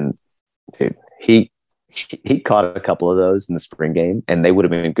 And dude, he caught a couple of those in the spring game, and they would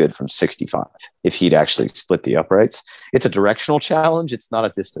have been good from 65 if he'd actually split the uprights. It's a directional challenge. It's not a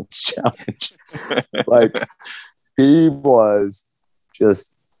distance challenge. Like, he was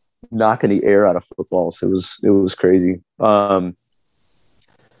just knocking the air out of footballs. It was crazy. There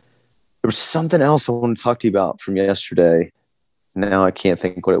was something else I want to talk to you about from yesterday. Now I can't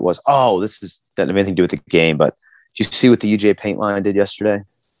think what it was. Oh, this doesn't have anything to do with the game, but did you see what the UJ paint line did yesterday?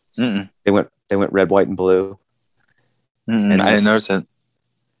 Mm-mm. They went red, white, and blue. And I didn't notice it.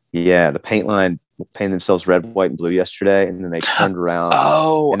 Yeah, the paint line painted themselves red, white, and blue yesterday, and then they turned around.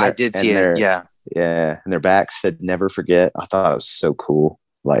 Oh, I did see it. Yeah. And their back said "Never forget." I thought it was so cool.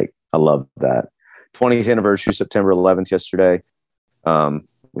 Like, I love that. 20th anniversary, September 11th, yesterday,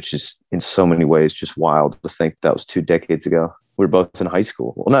 which is in so many ways just wild to think that was 2 decades ago. We were both in high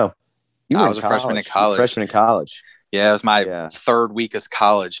school. Well, no, I was a freshman in college. Freshman in college. Yeah, it was my third week of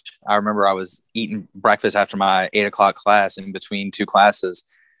college. I remember I was eating breakfast after my 8:00 class in between 2 classes.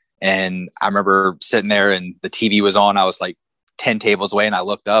 And I remember sitting there and the TV was on. I was like 10 tables away, and I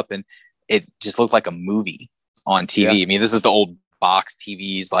looked up and it just looked like a movie. on TV. Yeah. I mean, this is the old box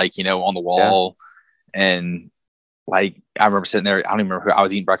TVs, like, you know, on the wall. And like, I remember sitting there, I don't even remember who, I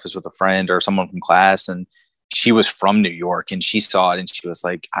was eating breakfast with a friend or someone from class, and she was from New York, and she saw it and she was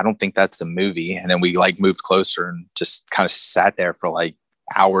like, I don't think that's a movie. And then we like moved closer and just kind of sat there for like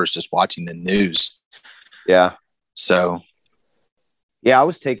hours just watching the news. Yeah. So yeah, I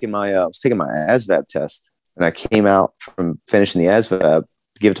was taking my ASVAB test, and I came out from finishing the ASVAB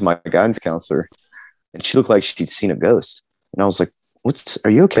to give it to my guidance counselor, and she looked like she'd seen a ghost. And I was like,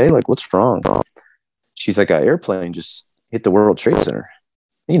 are you okay? Like, what's wrong? She's like, an airplane just hit the World Trade Center.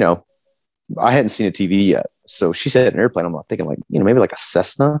 You know, I hadn't seen a TV yet. So she said an airplane. I'm not thinking like, you know, maybe like a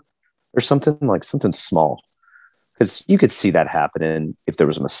Cessna or something, like something small. Because you could see that happening if there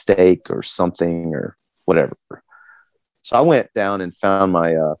was a mistake or something or whatever. So I went down and found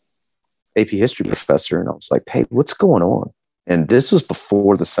my AP history professor, and I was like, hey, what's going on? And this was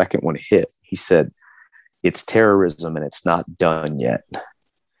before the second one hit. He said, it's terrorism and it's not done yet. And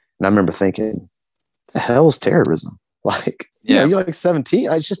I remember thinking, the hell's terrorism? Like, you know, you're like 17.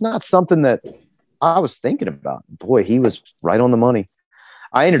 It's just not something that I was thinking about. Boy, he was right on the money.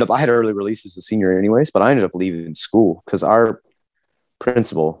 I had early release as a senior anyways, but I ended up leaving school because our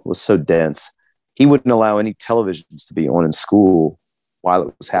principal was so dense. He wouldn't allow any televisions to be on in school while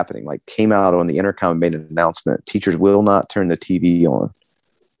it was happening. Like, came out on the intercom and made an announcement. Teachers will not turn the TV on.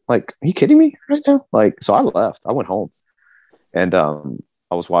 Like, are you kidding me right now? Like, so I left. I went home, and I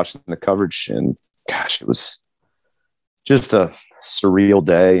was watching the coverage, and gosh, it was just a surreal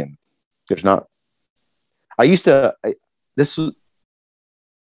day. And there's not.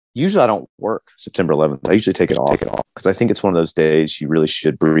 Usually I don't work September 11th. I usually take it off because I think it's one of those days you really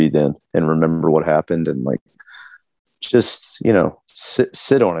should breathe in and remember what happened and like just, you know,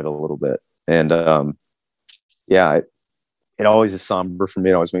 sit on it a little bit. And it always is somber for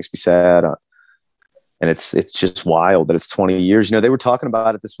me. It always makes me sad. And it's just wild that it's 20 years. You know, they were talking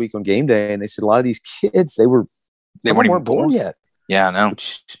about it this week on game day, and they said a lot of these kids, they weren't even born yet. Yeah, I know.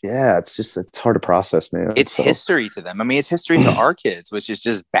 It's hard to process, man. It's history to them. I mean, it's history to our kids, which is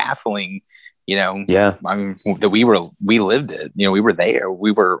just baffling, you know. Yeah. I mean, that we lived it. You know, we were there.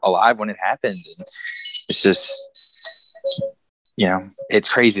 We were alive when it happened. And it's just, you know, it's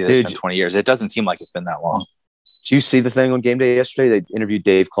crazy that it's been 20 years. It doesn't seem like it's been that long. Did you see the thing on game day yesterday? They interviewed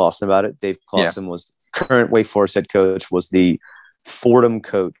Dave Clawson about it. Dave Clawson was current Wake Forest head coach, was the Fordham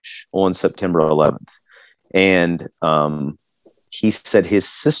coach on September 11th. And, he said his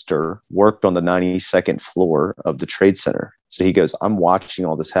sister worked on the 92nd floor of the Trade Center. So he goes, I'm watching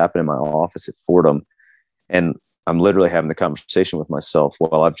all this happen in my office at Fordham, and I'm literally having the conversation with myself,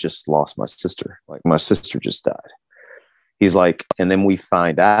 well, I've just lost my sister. Like, my sister just died. He's like, and then we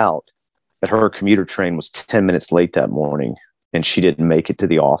find out that her commuter train was 10 minutes late that morning, and she didn't make it to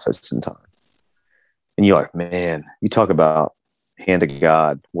the office in time. And you're like, man, you talk about hand of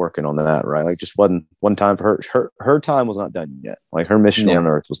God working on that, right? Like, just wasn't one time for her time was not done yet. Like, her mission on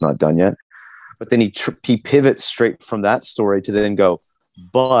earth was not done yet. But then he pivots straight from that story to then go,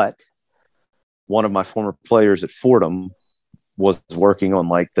 but one of my former players at Fordham was working on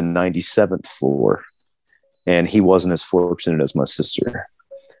like the 97th floor, and he wasn't as fortunate as my sister.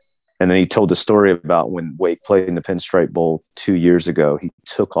 And then he told the story about when Wake played in the Pinstripe Bowl 2 years ago, he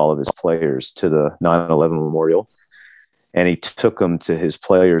took all of his players to the 9/11 memorial. And he took him to his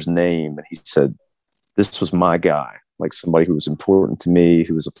player's name, and he said, this was my guy, like somebody who was important to me,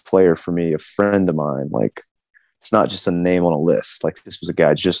 who was a player for me, a friend of mine. Like, it's not just a name on a list. Like, this was a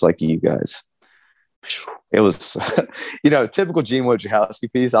guy just like you guys. It was, you know, typical Gene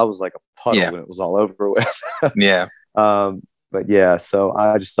Wojciechowski piece. I was like a puddle when it was all over with. Yeah. But yeah, so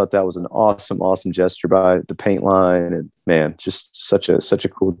I just thought that was an awesome gesture by the paint line, and man, just such a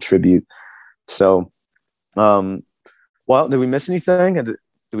cool tribute. So, well, did we miss anything? Did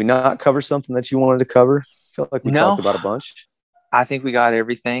we not cover something that you wanted to cover? I feel like we talked about a bunch. I think we got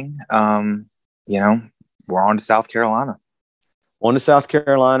everything. You know, we're on to South Carolina. On to South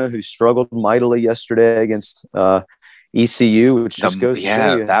Carolina, who struggled mightily yesterday against ECU, which just goes to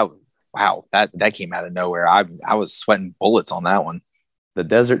show you. That came out of nowhere. I was sweating bullets on that one. The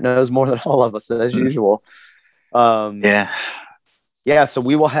desert knows more than all of us, as usual. Yeah, so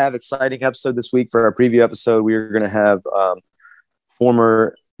we will have exciting episode this week for our preview episode. We are going to have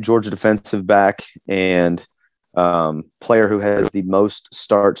former Georgia defensive back and player who has the most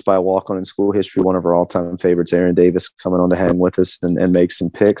starts by a walk-on in school history, one of our all-time favorites, Aaron Davis, coming on to hang with us and make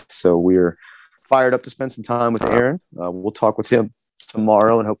some picks. So we're fired up to spend some time with Aaron. We'll talk with him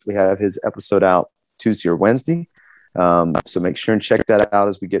tomorrow and hopefully have his episode out Tuesday or Wednesday. So make sure and check that out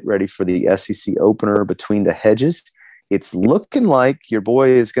as we get ready for the SEC opener Between the Hedges it's looking like your boy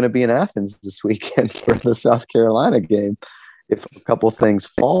is going to be in Athens this weekend for the South Carolina game if a couple things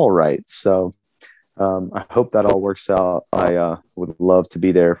fall right. So I hope that all works out. I would love to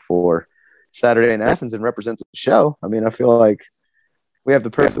be there for Saturday in Athens and represent the show. I mean, I feel like we have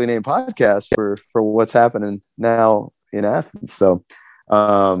the perfectly named podcast for what's happening now in Athens. So,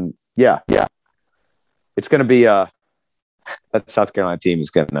 yeah, it's going to be that South Carolina team is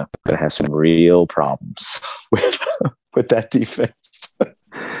going to have some real problems with that defense.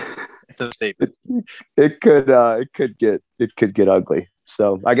 It could get ugly.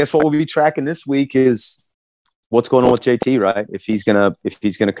 So I guess what we'll be tracking this week is what's going on with JT, right? If he's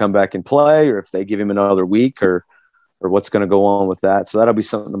gonna come back and play, or if they give him another week, or what's going to go on with that. So that'll be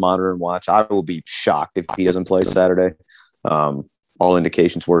something to monitor and watch. I will be shocked if he doesn't play Saturday. All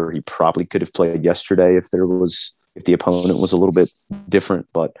indications were he probably could have played yesterday if the opponent was a little bit different.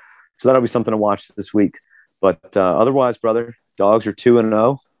 But so that'll be something to watch this week. But otherwise, brother, Dawgs are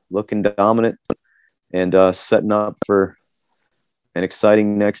 2-0, looking dominant, and setting up for an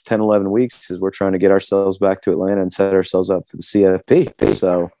exciting next 10, 11 weeks as we're trying to get ourselves back to Atlanta and set ourselves up for the CFP.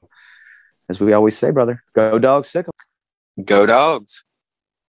 So, as we always say, brother, go Dawgs, sick 'em. Go Dawgs.